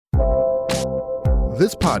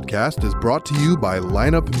This podcast is brought to you by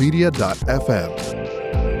lineupmedia.fm.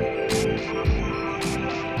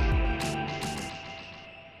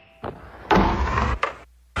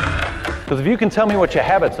 Because if you can tell me what your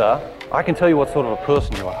habits are, I can tell you what sort of a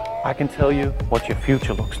person you are. I can tell you what your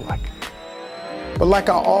future looks like. But like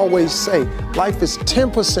I always say, life is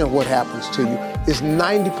 10% what happens to you, it's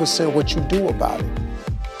 90% what you do about it.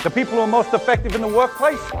 The people who are most effective in the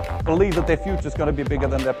workplace believe that their future is going to be bigger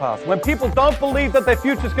than their past. When people don't believe that their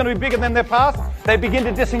future is going to be bigger than their past, they begin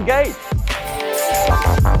to disengage.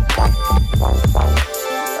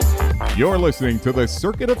 You're listening to The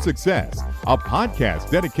Circuit of Success, a podcast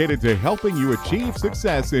dedicated to helping you achieve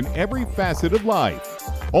success in every facet of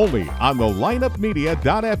life. Only on the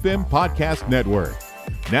lineupmedia.fm podcast network.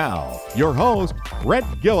 Now, your host, Brett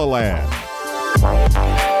Gilliland.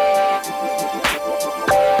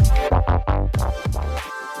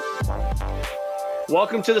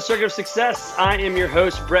 Welcome to The Circuit of Success. I am your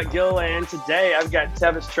host, Brett Gilliland. Today, I've got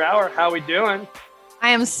Tevis Trower. How are we doing?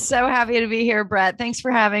 I am so happy to be here, Brett. Thanks for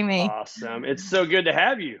having me. Awesome. It's so good to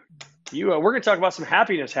have you. We're going to talk about some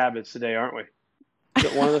happiness habits today, aren't we? Is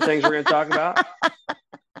that one of the things we're going to talk about?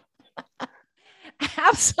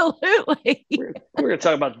 Absolutely. We're going to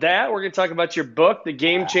talk about that. We're going to talk about your book, The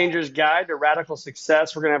Game Changer's Guide to Radical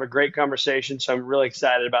Success. We're going to have a great conversation, so I'm really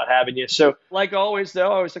excited about having you. So like always,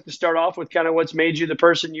 though, I always like to start off with kind of what's made you the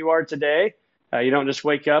person you are today. You don't just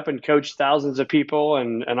wake up and coach thousands of people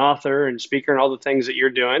and an author and speaker and all the things that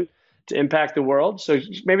you're doing to impact the world. So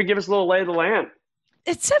maybe give us a little lay of the land.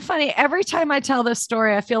 It's so funny. Every time I tell this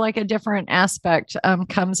story, I feel like a different aspect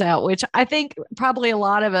comes out, which I think probably a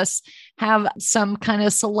lot of us have some kind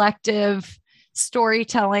of selective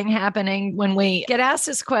storytelling happening when we get asked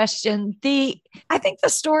this question. I think the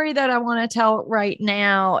story that I want to tell right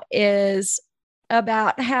now is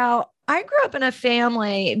about how I grew up in a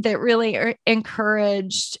family that really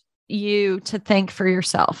encouraged you to think for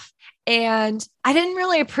yourself. And I didn't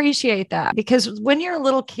really appreciate that because when you're a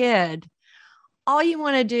little kid, all you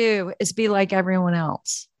want to do is be like everyone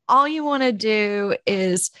else. All you want to do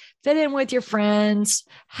is fit in with your friends,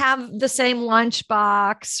 have the same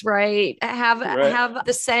lunchbox, right? Have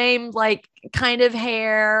the same like kind of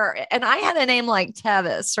hair. And I had a name like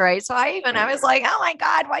Tevis, right? So I was like, oh my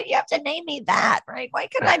God, why do you have to name me that? Right? Why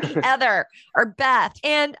couldn't I be Heather or Beth?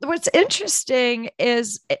 And what's interesting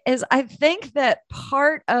is I think that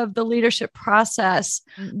part of the leadership process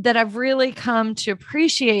that I've really come to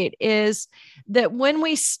appreciate is that when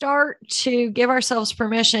we start to give ourselves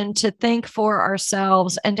permission to think for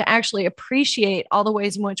ourselves and to actually appreciate all the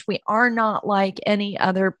ways in which we are not like any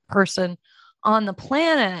other person on the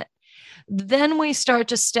planet, then we start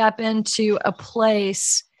to step into a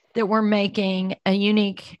place that we're making a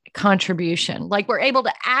unique contribution. Like we're able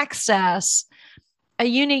to access a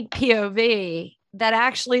unique POV that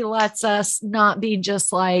actually lets us not be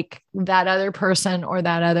just like that other person or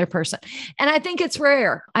that other person. And I think it's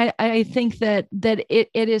rare. I think that it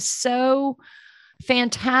is so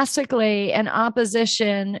fantastically in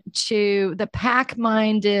opposition to the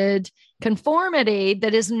pack-minded conformity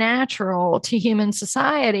that is natural to human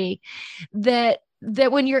society, that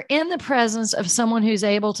when you're in the presence of someone who's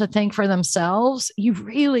able to think for themselves, you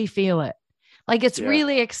really feel it. Like it's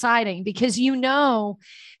really exciting because you know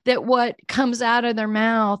that what comes out of their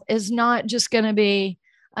mouth is not just going to be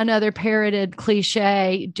another parroted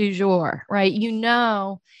cliche du jour, right? You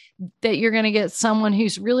know that you're going to get someone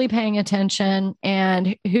who's really paying attention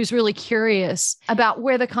and who's really curious about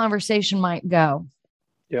where the conversation might go.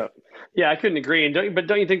 Yeah. Yeah, I couldn't agree. And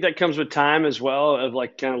don't you think that comes with time as well, of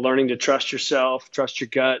like kind of learning to trust yourself, trust your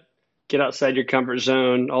gut, get outside your comfort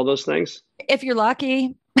zone, all those things? If you're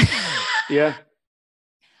lucky. Yeah.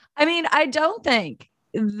 I mean, I don't think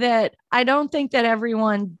that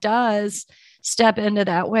everyone does step into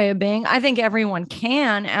that way of being. I think everyone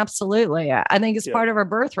can. Absolutely. I think it's part of our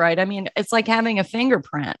birthright. I mean, it's like having a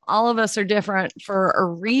fingerprint. All of us are different for a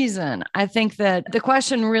reason. I think that the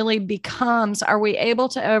question really becomes, are we able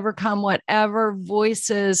to overcome whatever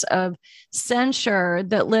voices of censure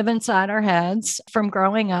that live inside our heads from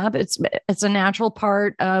growing up? It's a natural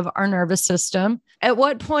part of our nervous system. At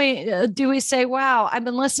what point do we say, wow, I've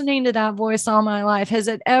been listening to that voice all my life. Has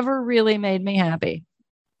it ever really made me happy?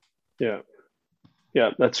 Yeah.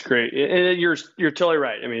 Yeah, that's great. And you're totally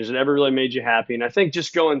right. I mean, has it ever really made you happy? And I think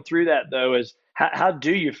just going through that, though, is how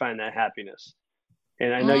do you find that happiness?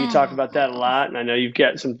 And I know you talk about that a lot, and I know you've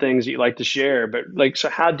got some things that you like to share, but like, so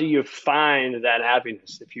how do you find that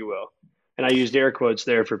happiness, if you will? And I used air quotes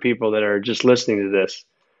there for people that are just listening to this.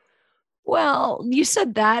 Well, you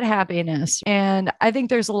said that happiness, and I think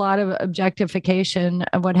there's a lot of objectification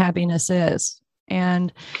of what happiness is.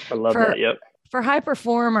 And I love that. Yep. for high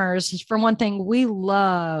performers, for one thing, we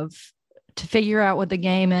love to figure out what the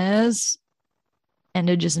game is and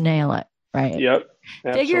to just nail it, right? Yep.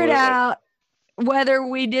 Absolutely. Figure it out, whether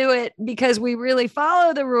we do it because we really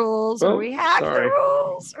follow the rules or we hack the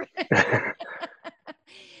rules.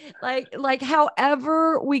 like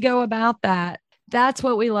however we go about that, that's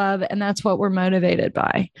what we love and that's what we're motivated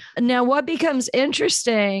by. Now, what becomes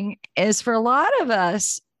interesting is for a lot of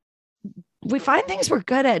us, we find things we're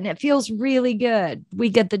good at and it feels really good. We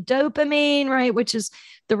get the dopamine, right, which is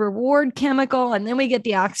the reward chemical. And then we get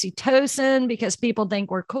the oxytocin because people think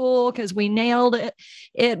we're cool because we nailed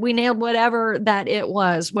it. We nailed whatever that it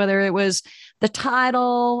was, whether it was the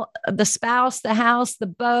title, the spouse, the house, the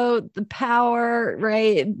boat, the power,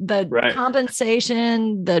 right, the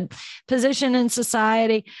compensation, the position in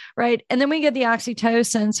society, right? And then we get the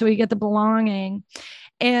oxytocin. So we get the belonging.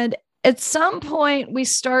 And at some point, we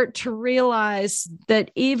start to realize that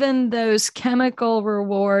even those chemical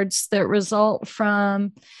rewards that result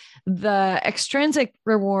from the extrinsic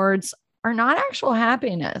rewards are not actual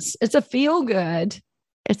happiness. It's a feel good.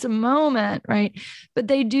 It's a moment, right? But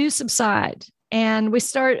they do subside. And we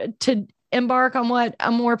start to embark on what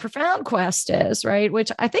a more profound quest is, right?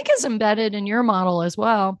 Which I think is embedded in your model as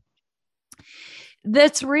well.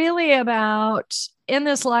 That's really about, in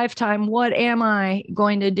this lifetime, what am I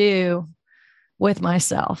going to do with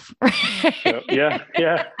myself? Yeah.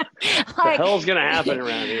 Like, the hell's going to happen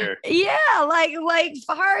around here? Yeah. Like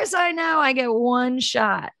far as I know, I get one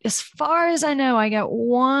shot. As far as I know, I get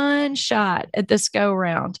one shot at this go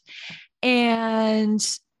round. And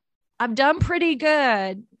I've done pretty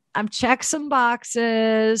good. I've checked some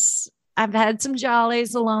boxes. I've had some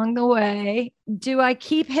jollies along the way. Do I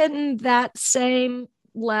keep hitting that same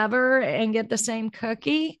lever and get the same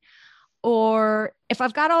cookie? Or if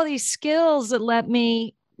I've got all these skills that let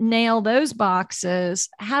me nail those boxes,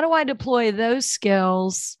 how do I deploy those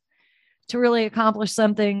skills to really accomplish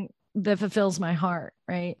something that fulfills my heart?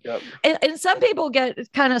 Right. Yep. And some people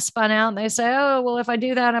get kind of spun out and they say, oh, well, if I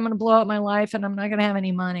do that, I'm going to blow up my life and I'm not going to have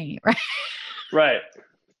any money. Right.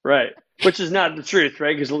 Right. Which is not the truth,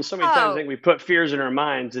 right? Because so many times I think we put fears in our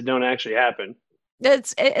minds that don't actually happen.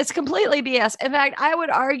 It's completely BS. In fact, I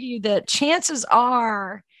would argue that chances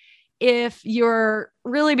are, if you're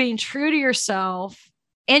really being true to yourself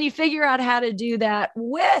and you figure out how to do that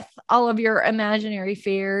with all of your imaginary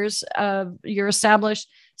fears of your established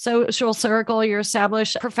social circle, your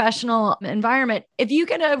established professional environment, if you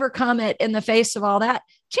can overcome it in the face of all that,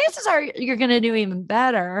 chances are you're going to do even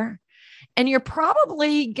better. And you're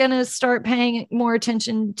probably going to start paying more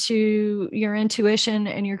attention to your intuition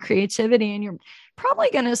and your creativity. And you're probably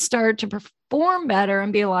going to start to perform better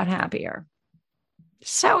and be a lot happier.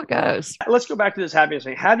 That's how it goes. Let's go back to this happiness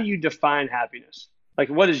thing. How do you define happiness? Like,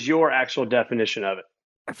 what is your actual definition of it?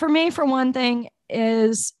 For me, for one thing,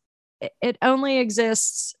 is it only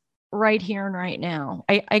exists right here and right now.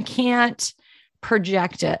 I can't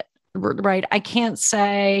project it, right? I can't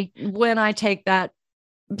say when I take that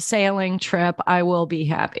sailing trip, I will be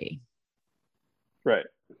happy.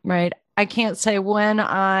 Right. I can't say when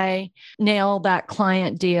I nail that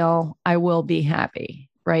client deal, I will be happy.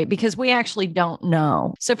 Right. Because we actually don't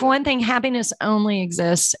know. So for one thing, happiness only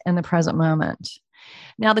exists in the present moment.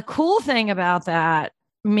 Now, the cool thing about that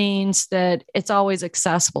means that it's always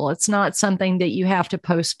accessible. It's not something that you have to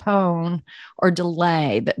postpone or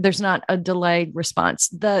delay. There's not a delayed response.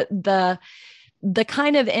 The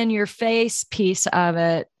kind of in your face piece of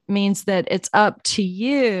it means that it's up to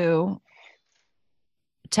you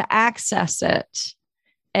to access it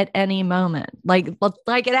at any moment. Like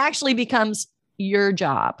it actually becomes your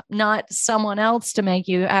job, not someone else to make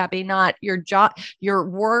you happy, not your job, your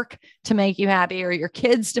work to make you happy, or your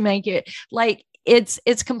kids to make you like.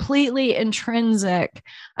 It's completely intrinsic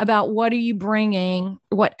about what are you bringing,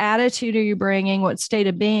 what attitude are you bringing, what state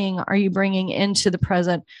of being are you bringing into the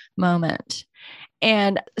present moment.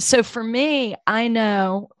 And so for me, I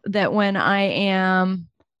know that when I am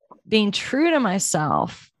being true to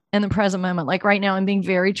myself in the present moment, like right now, I'm being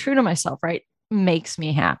very true to myself, right? Makes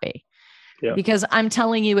me happy. Yeah. Because I'm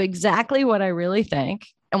telling you exactly what I really think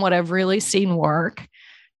and what I've really seen work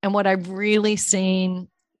and what I've really seen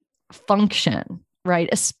function, right?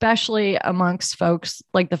 Especially amongst folks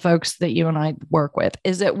like the folks that you and I work with,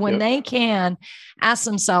 is that when they can ask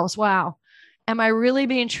themselves, wow, am I really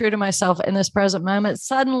being true to myself in this present moment?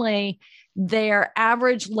 Suddenly their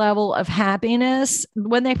average level of happiness,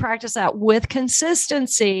 when they practice that with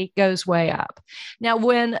consistency, goes way up. Now,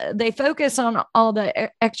 when they focus on all the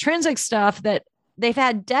extrinsic stuff that they've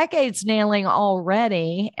had decades nailing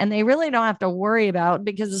already, and they really don't have to worry about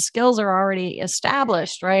because the skills are already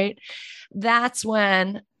established, right? That's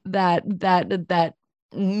when that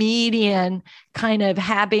median kind of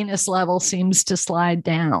happiness level seems to slide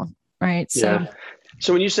down. Right. Yeah.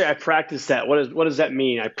 So when you say I practice that, what does that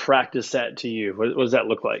mean? I practice that to you. What does that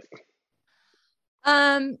look like?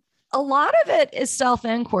 A lot of it is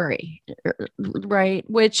self-inquiry, right?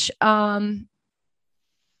 Which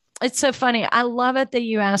it's so funny. I love it that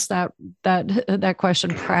you asked that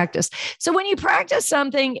question, practice. So when you practice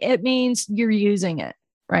something, it means you're using it,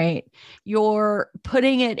 right? You're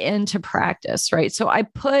putting it into practice, right? So I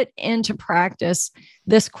put into practice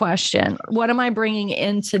this question. What am I bringing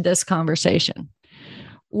into this conversation?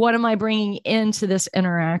 What am I bringing into this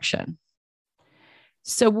interaction?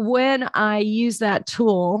 So when I use that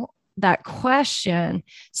tool, that question,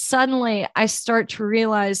 suddenly I start to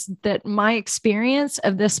realize that my experience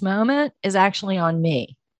of this moment is actually on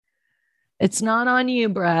me. It's not on you,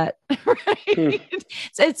 Brett. Right?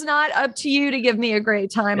 It's not up to you to give me a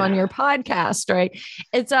great time on your podcast, right?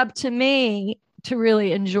 It's up to me to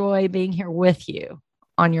really enjoy being here with you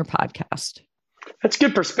on your podcast. That's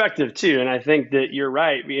good perspective too. And I think that you're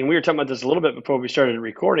right. And we were talking about this a little bit before we started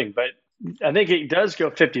recording, but I think it does go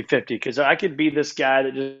 50-50 because I could be this guy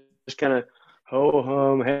that just kind of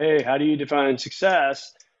ho-hum, hey, how do you define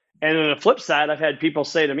success? And on the flip side, I've had people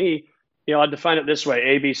say to me, I define it this way,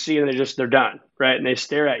 A, B, C, and they're done, right? And they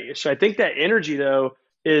stare at you. So I think that energy though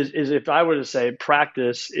is if I were to say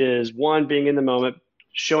practice is one, being in the moment,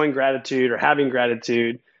 showing gratitude or having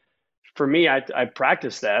gratitude. For me, I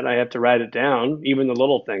practice that. I have to write it down, even the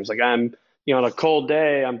little things. Like I'm, on a cold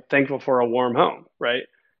day, I'm thankful for a warm home, right?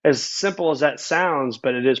 As simple as that sounds,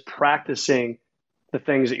 but it is practicing the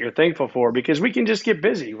things that you're thankful for because we can just get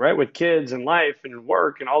busy, right? With kids and life and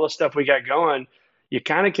work and all the stuff we got going. You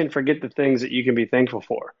kind of can forget the things that you can be thankful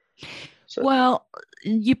for. So. Well,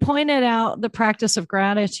 you pointed out the practice of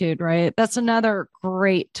gratitude, right? That's another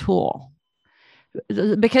great tool.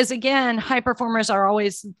 Because again, high performers are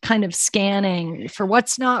always kind of scanning for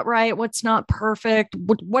what's not right, what's not perfect.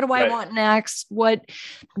 What do I want next?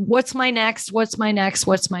 What's my next? What's my next?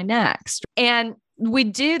 What's my next? And we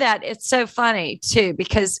do that. It's so funny too,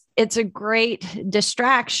 because it's a great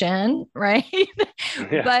distraction, right?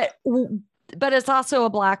 Yeah. But it's also a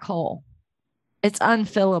black hole. It's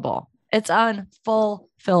unfillable. It's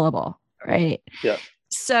unfulfillable, right? Yeah.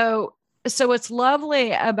 So what's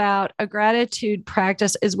lovely about a gratitude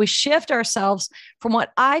practice is we shift ourselves from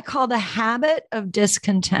what I call the habit of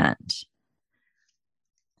discontent,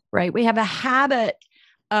 right? We have a habit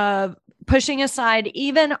of pushing aside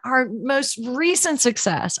even our most recent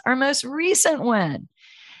success, our most recent win.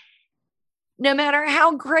 No matter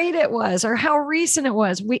how great it was or how recent it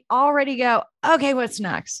was, we already go, okay, what's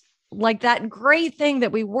next? Like that great thing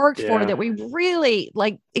that we worked for, that we really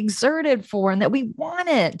exerted for and that we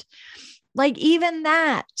wanted. Like even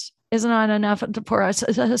that is not enough for us.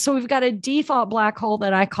 So we've got a default black hole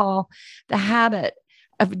that I call the habit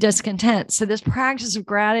of discontent. So this practice of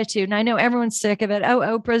gratitude, and I know everyone's sick of it. Oh,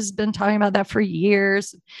 Oprah's been talking about that for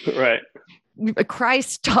years. Right.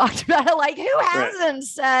 Christ talked about it. Like who hasn't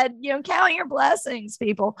said, count your blessings,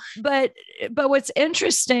 people. But what's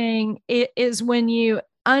interesting is when you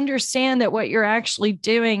understand that what you're actually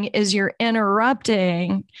doing is you're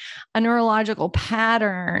interrupting a neurological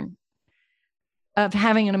pattern of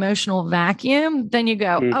having an emotional vacuum, then you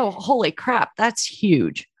go, oh, holy crap, that's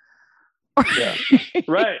huge. Yeah.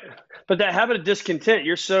 Right. But that habit of discontent,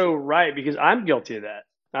 you're so right, because I'm guilty of that.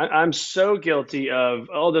 I'm so guilty of,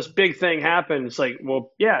 this big thing happened. It's like,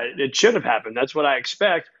 well, yeah, it should have happened. That's what I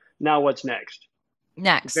expect. Now what's next?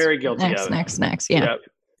 Very guilty of it. Next. Yeah.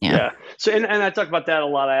 Yeah. So, and I talk about that a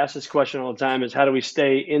lot. I ask this question all the time is how do we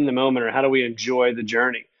stay in the moment or how do we enjoy the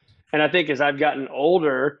journey? And I think as I've gotten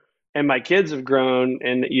older and my kids have grown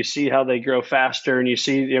and you see how they grow faster and you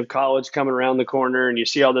see, college coming around the corner and you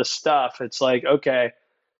see all this stuff, it's like, okay,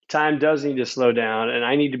 time does need to slow down and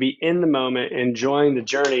I need to be in the moment, enjoying the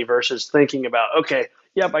journey versus thinking about, okay,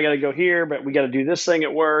 yep, I got to go here, but we got to do this thing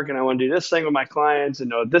at work and I want to do this thing with my clients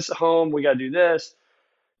and this at home, we got to do this.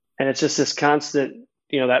 And it's just this constant,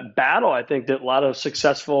 that battle, I think that a lot of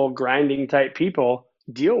successful grinding type people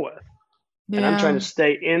deal with. Yeah. And I'm trying to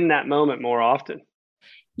stay in that moment more often.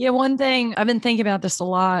 Yeah. One thing I've been thinking about this a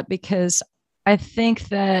lot because I think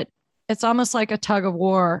that it's almost like a tug of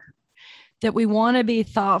war that we want to be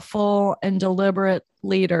thoughtful and deliberate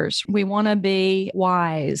leaders. We want to be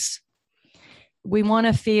wise. We want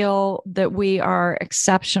to feel that we are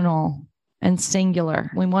exceptional and singular.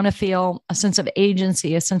 We want to feel a sense of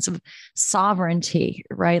agency, a sense of sovereignty,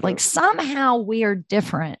 right? Like somehow we are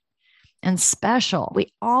different and special.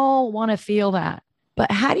 We all want to feel that.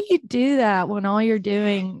 But how do you do that when all you're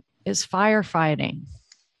doing is firefighting?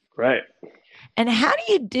 Right. And how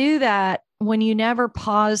do you do that when you never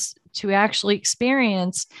pause to actually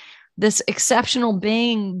experience this exceptional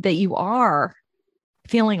being that you are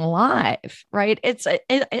feeling alive, right? It's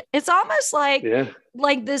almost like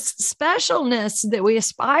this specialness that we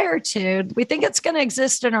aspire to. We think it's going to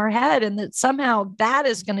exist in our head and that somehow that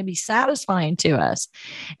is going to be satisfying to us.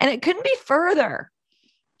 And it couldn't be further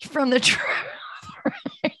from the truth.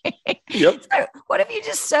 Yep. So what if you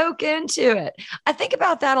just soak into it? I think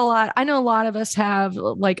about that a lot. I know a lot of us have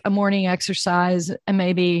like a morning exercise and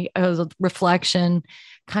maybe a reflection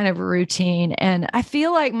kind of routine. And I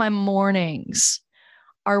feel like my mornings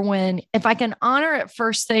are when, if I can honor it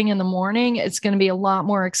first thing in the morning, it's going to be a lot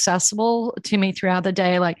more accessible to me throughout the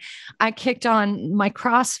day. Like I kicked on my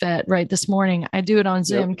CrossFit right this morning. I do it on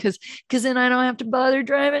Zoom because then I don't have to bother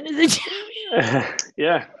driving to the gym.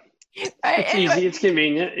 Yeah. Right? It's Anyway, easy. It's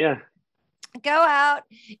convenient. Yeah. go out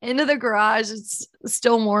into the garage. It's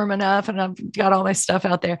still warm enough and I've got all my stuff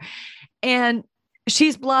out there. And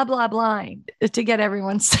she's blah, blah, blind to get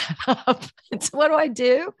everyone set up. And so what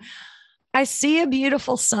do? I see a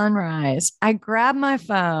beautiful sunrise. I grab my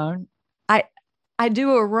phone. I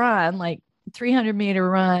do a run, like 300-meter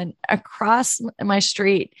run across my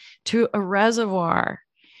street to a reservoir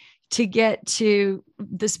to get to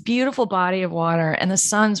this beautiful body of water, and the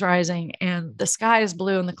sun's rising and the sky is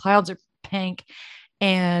blue and the clouds are pink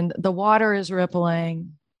and the water is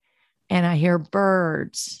rippling and I hear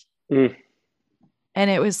birds. And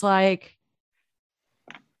it was like,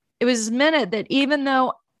 it was a minute that even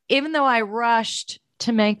though I rushed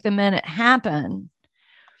to make the minute happen,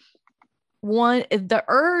 the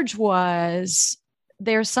urge was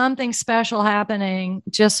there's something special happening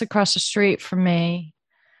just across the street from me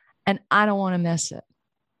and I don't want to miss it.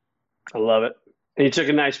 I love it. And you took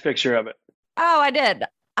a nice picture of it. Oh, I did.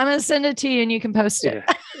 I'm going to send it to you and you can post it.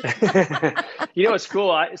 Yeah. You know, it's cool.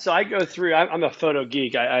 I go through, I'm a photo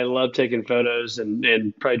geek. I love taking photos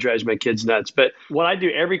and probably drives my kids nuts. But what I do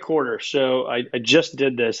every quarter, so I just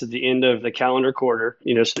did this at the end of the calendar quarter,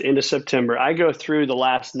 so the end of September, I go through the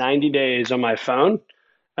last 90 days on my phone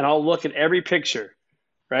and I'll look at every picture,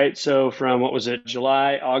 right? So from,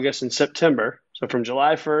 July, August, and September. So from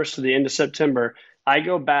July 1st to the end of September, I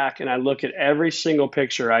go back and I look at every single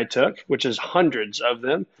picture I took, which is hundreds of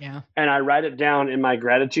them. Yeah. And I write it down in my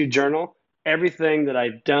gratitude journal, everything that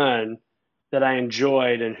I've done that I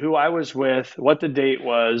enjoyed and who I was with, what the date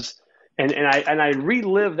was. And I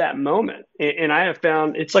relive that moment. And I have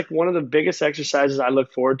found it's like one of the biggest exercises I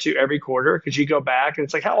look forward to every quarter, because you go back and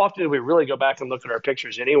it's like, how often do we really go back and look at our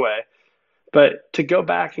pictures anyway? But to go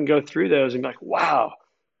back and go through those and be like, wow,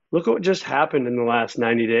 look what just happened in the last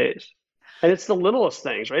 90 days. And it's the littlest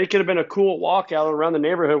things, right? It could have been a cool walk out around the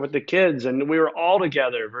neighborhood with the kids and we were all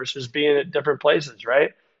together versus being at different places, right?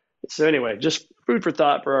 So anyway, just food for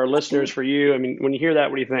thought for our listeners, for you. I mean, when you hear that,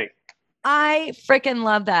 what do you think? I freaking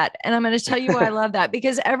love that. And I'm going to tell you why I love that,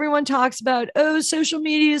 because everyone talks about, social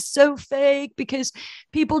media is so fake because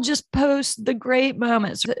people just post the great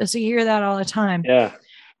moments. So you hear that all the time. Yeah.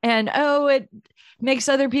 And, it makes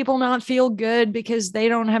other people not feel good because they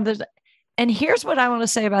don't have the. And here's what I want to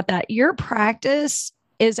say about that. Your practice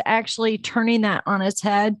is actually turning that on its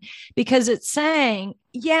head, because it's saying,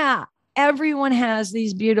 yeah, everyone has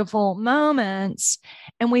these beautiful moments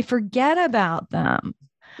and we forget about them.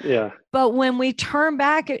 Yeah. But when we turn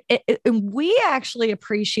back, we actually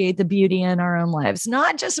appreciate the beauty in our own lives,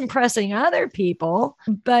 not just impressing other people,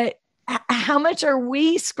 but how much are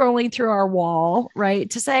we scrolling through our wall, right?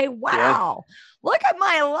 To say, wow, look at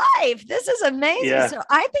my life. This is amazing. Yeah. So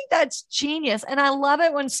I think that's genius. And I love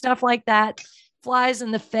it when stuff like that flies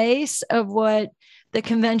in the face of what the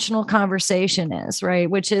conventional conversation is, right?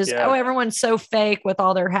 Which is, everyone's so fake with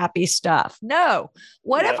all their happy stuff. No.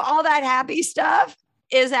 What if all that happy stuff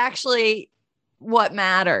is actually what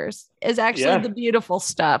matters, is actually the beautiful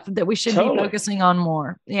stuff that we should be focusing on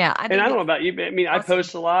more. Yeah. I don't know about you, but I mean, awesome. I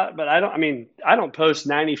post a lot, but I don't post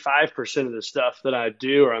 95% of the stuff that I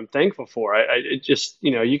do or I'm thankful for. It just,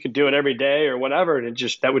 you could do it every day or whatever. And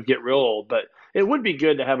that would get real old, but it would be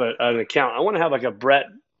good to have an account. I want to have like a Brett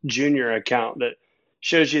Jr. account that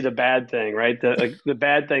shows you the bad thing, right? The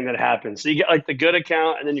bad thing that happens. So you get like the good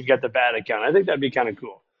account and then you've got the bad account. I think that'd be kind of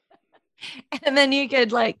cool. And then you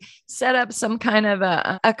could like set up some kind of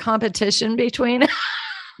a competition between.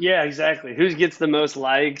 Yeah, exactly. Who gets the most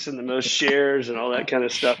likes and the most shares and all that kind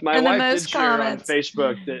of stuff. My wife did share on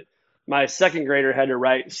Facebook that my second grader had to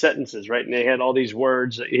write sentences, right? And they had all these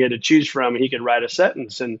words that he had to choose from, and he could write a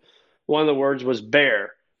sentence. And one of the words was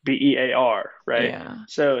bear, B-E-A-R, right? Yeah.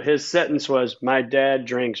 So his sentence was, my dad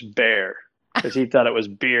drinks bear, because he thought it was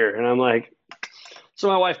beer. And I'm like, So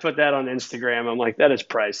my wife put that on Instagram. I'm like, that is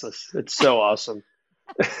priceless. It's so awesome.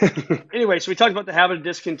 Anyway, so we talked about the habit of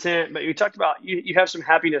discontent, but you talked about you have some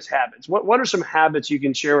happiness habits. What are some habits you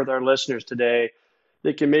can share with our listeners today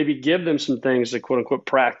that can maybe give them some things to quote unquote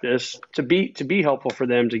practice to be helpful for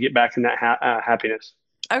them to get back in that happiness?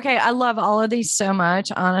 Okay, I love all of these so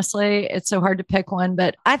much. Honestly, it's so hard to pick one,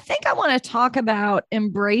 but I think I want to talk about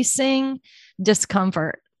embracing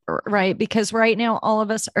discomfort, right? Because right now, all of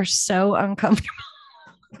us are so uncomfortable.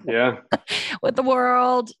 Yeah. With the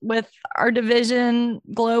world, with our division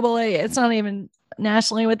globally, it's not even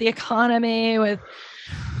nationally, with the economy, with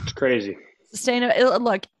it's crazy. Sustainable.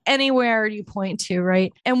 Look, anywhere you point to,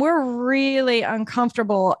 right? And we're really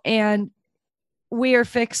uncomfortable and we are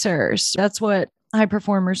fixers. That's what high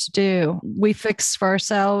performers do. We fix for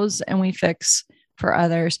ourselves and we fix for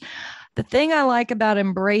others. The thing I like about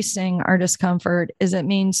embracing our discomfort is it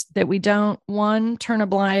means that we don't, one, turn a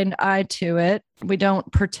blind eye to it. We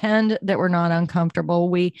don't pretend that we're not uncomfortable.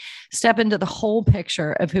 We step into the whole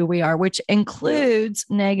picture of who we are, which includes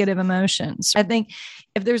negative emotions. I think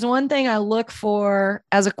if there's one thing I look for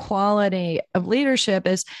as a quality of leadership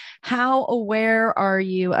is how aware are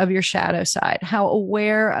you of your shadow side? How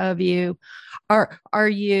aware of you are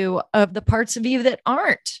you of the parts of you that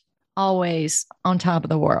aren't always on top of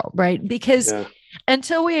the world, right? Because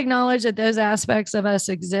until we acknowledge that those aspects of us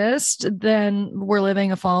exist, then we're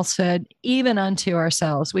living a falsehood even unto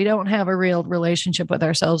ourselves. We don't have a real relationship with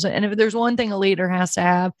ourselves. And if there's one thing a leader has to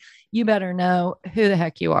have, you better know who the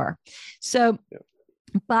heck you are. So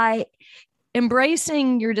by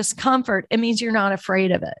embracing your discomfort, it means you're not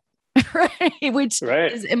afraid of it, right? Which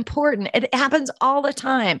is important. It happens all the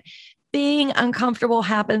time. Being uncomfortable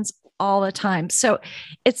happens all the time. So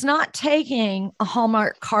it's not taking a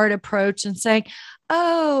Hallmark card approach and saying,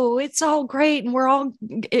 oh, it's all great and we're all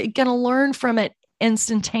going to learn from it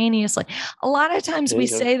instantaneously. A lot of times we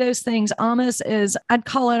say those things almost as, I'd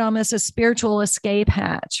call it almost a spiritual escape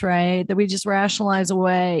hatch, right? That we just rationalize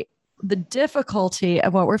away the difficulty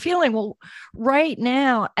of what we're feeling. Well, right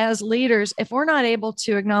now, as leaders, if we're not able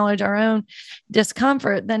to acknowledge our own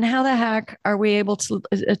discomfort, then how the heck are we able to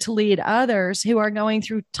lead others who are going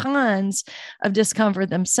through tons of discomfort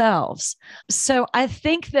themselves? So I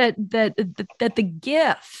think that the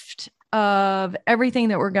gift of everything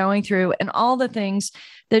that we're going through and all the things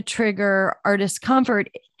that trigger our discomfort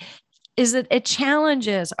is that it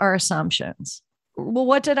challenges our assumptions. Well,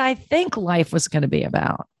 what did I think life was going to be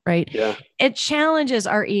about? Right? Yeah. It challenges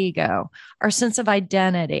our ego, our sense of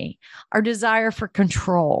identity, our desire for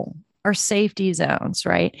control, our safety zones,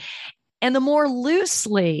 right? And the more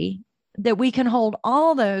loosely that we can hold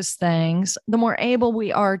all those things, the more able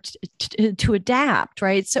we are to adapt,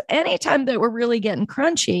 right? So anytime that we're really getting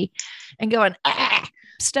crunchy and going,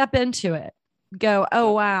 step into it, go,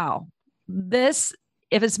 oh, wow, this,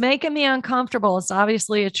 if it's making me uncomfortable, it's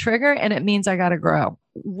obviously a trigger and it means I got to grow.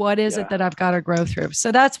 What is it that I've got to grow through?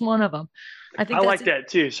 So that's one of them. I think I like that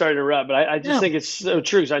too. Sorry to interrupt, but I just think it's so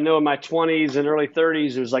true. Because I know in my 20s and early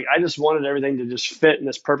 30s, it was like I just wanted everything to just fit in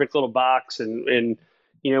this perfect little box. And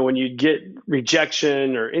you know, when you get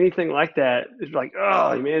rejection or anything like that, it's like,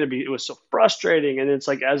 oh man, it was so frustrating. And it's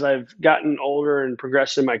like as I've gotten older and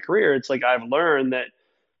progressed in my career, it's like I've learned that,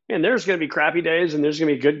 man, there's going to be crappy days and there's going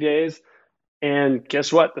to be good days. And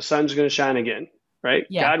guess what? The sun's going to shine again. Right?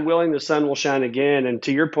 Yeah. God willing, the sun will shine again. And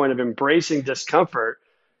to your point of embracing discomfort,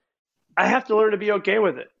 I have to learn to be okay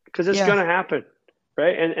with it because it's going to happen.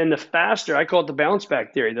 Right? And the faster, I call it the bounce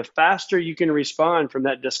back theory, the faster you can respond from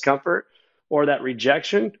that discomfort or that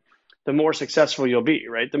rejection, the more successful you'll be.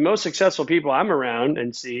 Right? The most successful people I'm around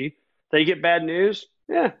and see, they get bad news.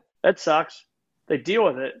 Yeah, that sucks. They deal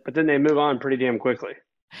with it, but then they move on pretty damn quickly.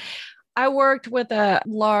 I worked with a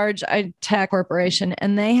large tech corporation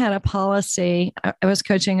and they had a policy. I was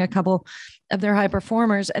coaching a couple of their high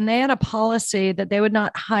performers and they had a policy that they would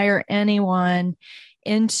not hire anyone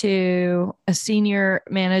into a senior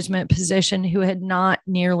management position who had not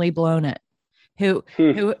nearly blown it, who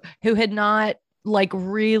had not like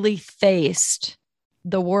really faced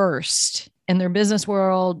the worst in their business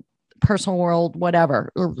world, personal world,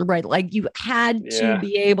 whatever, right? Like you had to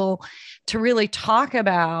be able to really talk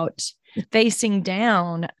about facing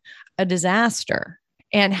down a disaster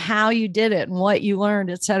and how you did it and what you learned,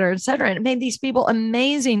 et cetera, et cetera. And it made these people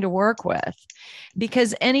amazing to work with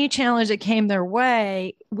because any challenge that came their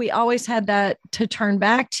way, we always had that to turn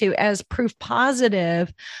back to as proof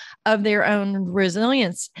positive of their own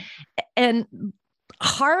resilience. And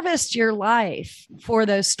harvest your life for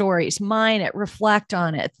those stories, mine it, reflect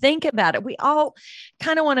on it, think about it. We all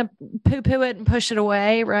kind of want to poo-poo it and push it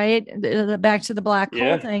away, right? Back to the black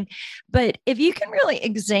hole thing. But if you can really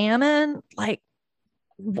examine, like,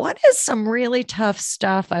 what is some really tough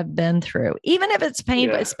stuff I've been through, even if it's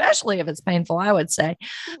painful, especially if it's painful, I would say.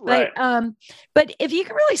 But, but if you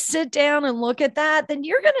can really sit down and look at that, then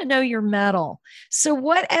you're going to know your mettle. So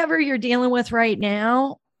whatever you're dealing with right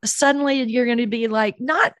now, suddenly you're going to be like,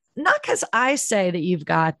 not because I say that you've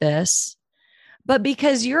got this, but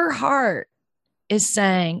because your heart is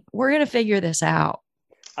saying, we're going to figure this out.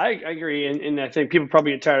 I agree. And I think people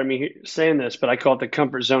probably get tired of me saying this, but I call it the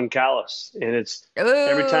comfort zone callus. And it's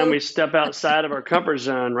every time we step outside of our comfort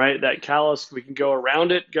zone, right? That callus, we can go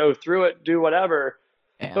around it, go through it, do whatever.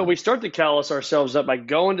 Yeah. But we start to callus ourselves up by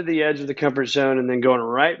going to the edge of the comfort zone and then going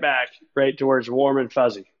right back, right towards warm and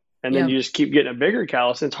fuzzy. And then you just keep getting a bigger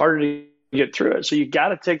callus. And it's harder to get through it. So you got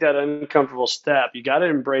to take that uncomfortable step. You got to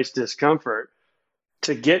embrace discomfort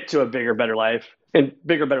to get to a bigger, better life. And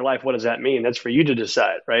bigger, better life, what does that mean? That's for you to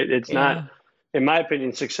decide, right? It's not, in my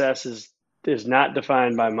opinion, success is not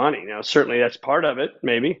defined by money. Now, certainly that's part of it,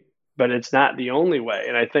 maybe, but it's not the only way.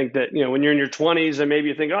 And I think that, when you're in your 20s and maybe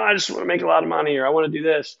you think, I just want to make a lot of money or I want to do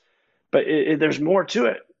this, but there's more to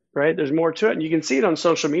it, right? There's more to it. And you can see it on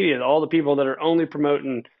social media, all the people that are only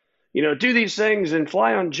promoting, do these things and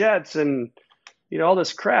fly on jets and, all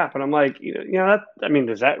this crap. And I'm like,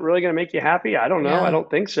 is that really going to make you happy? I don't know. I don't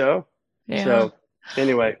think so. Yeah. So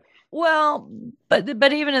anyway. Well,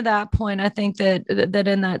 but even at that point, I think that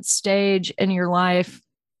in that stage in your life,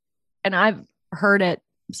 and I've heard it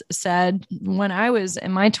said when I was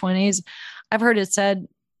in my 20s, I've heard it said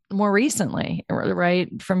more recently,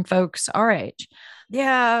 right, from folks our age.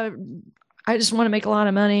 Yeah, I just want to make a lot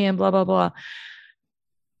of money and blah, blah, blah.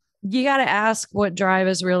 You got to ask what drive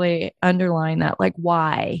is really underlying that. Like,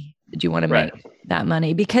 why do you want to make that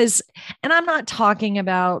money? Because, and I'm not talking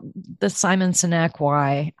about the Simon Sinek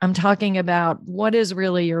why. I'm talking about what is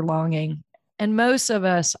really your longing. And most of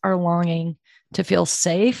us are longing to feel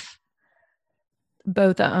safe,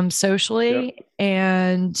 both socially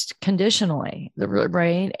and conditionally,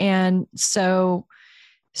 right? And so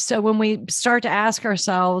when we start to ask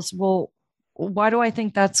ourselves, well, why do I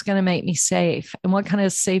think that's going to make me safe? And what kind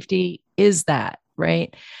of safety is that,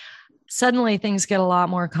 right? Suddenly things get a lot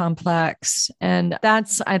more complex. And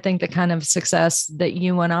that's, I think, the kind of success that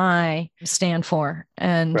you and I stand for.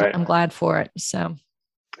 And I'm glad for it. So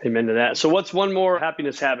amen to that. So what's one more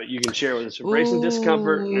happiness habit you can share with us? Embracing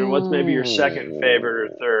discomfort, and what's maybe your second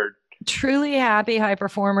favorite or third? Truly happy high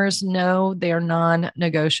performers know they are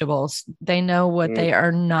non-negotiables. They know what they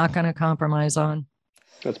are not going to compromise on.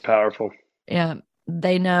 That's powerful. Yeah.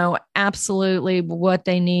 They know absolutely what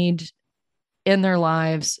they need in their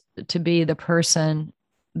lives to be the person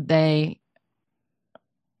they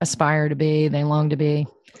aspire to be, they long to be.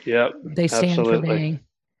 Yep. They stand for being.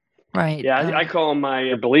 Right. Yeah. I call them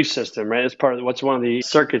my belief system, right? It's part of what's one of the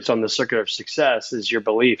circuits on the circuit of success is your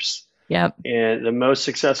beliefs. Yep. And the most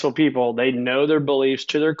successful people, they know their beliefs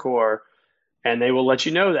to their core, and they will let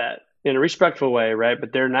you know that in a respectful way, right?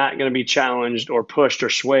 But they're not going to be challenged or pushed or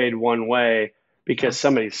swayed one way because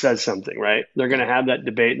somebody says something, right? They're going to have that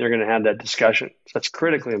debate and they're going to have that discussion. So that's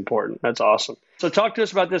critically important. That's awesome. So talk to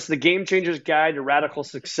us about this, The Game Changer's Guide to Radical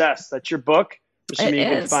Success. That's your book. You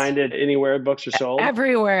can find it anywhere books are sold.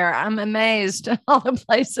 Everywhere. I'm amazed at all the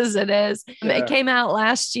places it is. Yeah. It came out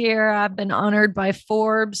last year. I've been honored by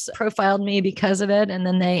Forbes, profiled me because of it. And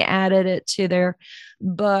then they added it to their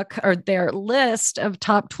book or their list of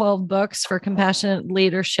top 12 books for compassionate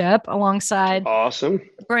leadership alongside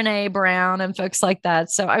Brené Brown and folks like that.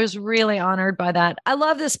 So I was really honored by that. I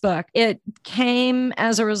love this book. It came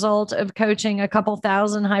as a result of coaching a couple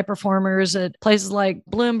thousand high performers at places like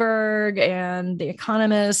Bloomberg and The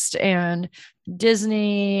Economist and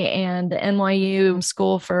Disney and the NYU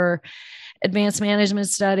School for Advanced Management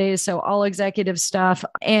Studies. So all executive stuff.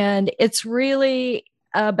 And it's really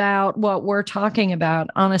about what we're talking about.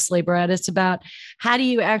 Honestly, Brett, it's about how do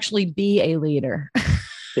you actually be a leader?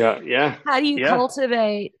 Yeah. How do you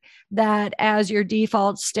cultivate that as your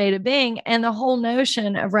default state of being? And the whole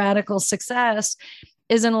notion of radical success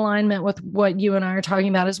is in alignment with what you and I are talking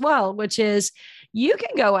about as well, which is you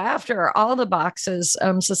can go after all the boxes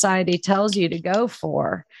society tells you to go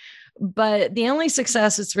for, but the only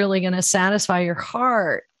success that's really going to satisfy your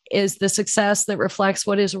heart is the success that reflects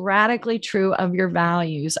what is radically true of your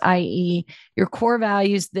values, i.e. your core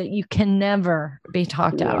values that you can never be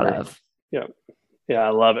talked out of. Yeah. I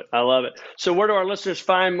love it. So where do our listeners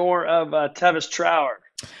find more of Tevis Trower?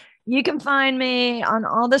 You can find me on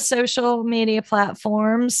all the social media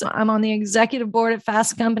platforms. I'm on the executive board at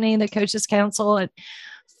Fast Company, the Coaches Council at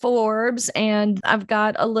Forbes, and I've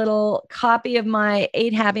got a little copy of my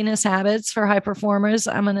 8 happiness habits for high performers.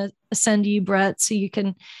 I'm going to send you, Brett, so you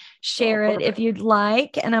can share it if you'd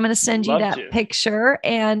like. And I'm going to send you that picture.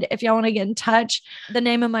 And if y'all want to get in touch, the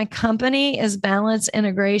name of my company is Balance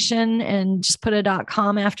Integration, and just put a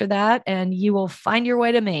 .com after that and you will find your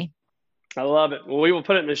way to me. I love it. Well, we will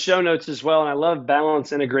put it in the show notes as well. And I love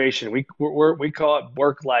balance integration. We call it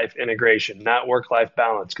work-life integration, not work-life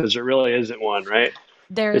balance, because there really isn't one, right?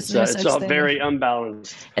 It's all very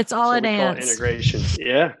unbalanced. It's all a dance. Call it integration.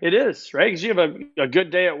 Yeah, it is, right? Because you have a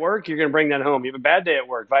good day at work, you're going to bring that home. You have a bad day at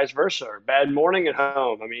work, vice versa, or bad morning at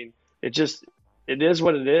home. I mean, it is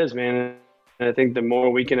what it is, man. And I think the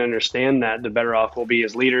more we can understand that, the better off we'll be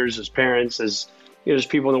as leaders, as parents, as there's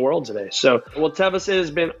people in the world today. So, well, Tevis, it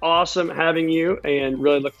has been awesome having you, and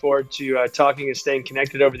really look forward to talking and staying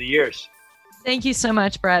connected over the years. Thank you so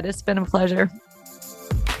much, Brett. It's been a pleasure.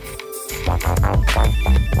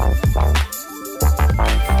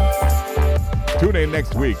 Tune in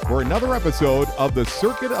next week for another episode of The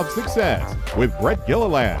Circuit of Success with Brett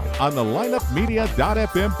Gilliland on the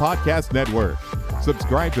lineupmedia.fm podcast network.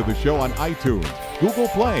 Subscribe to the show on iTunes, Google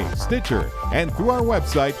Play, Stitcher, and through our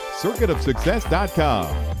website,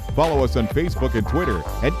 circuitofsuccess.com. Follow us on Facebook and Twitter,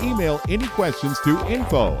 and email any questions to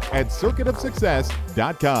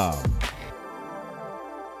info@circuitofsuccess.com.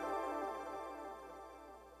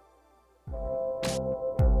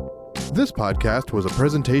 This podcast was a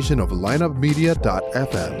presentation of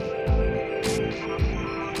lineupmedia.fm.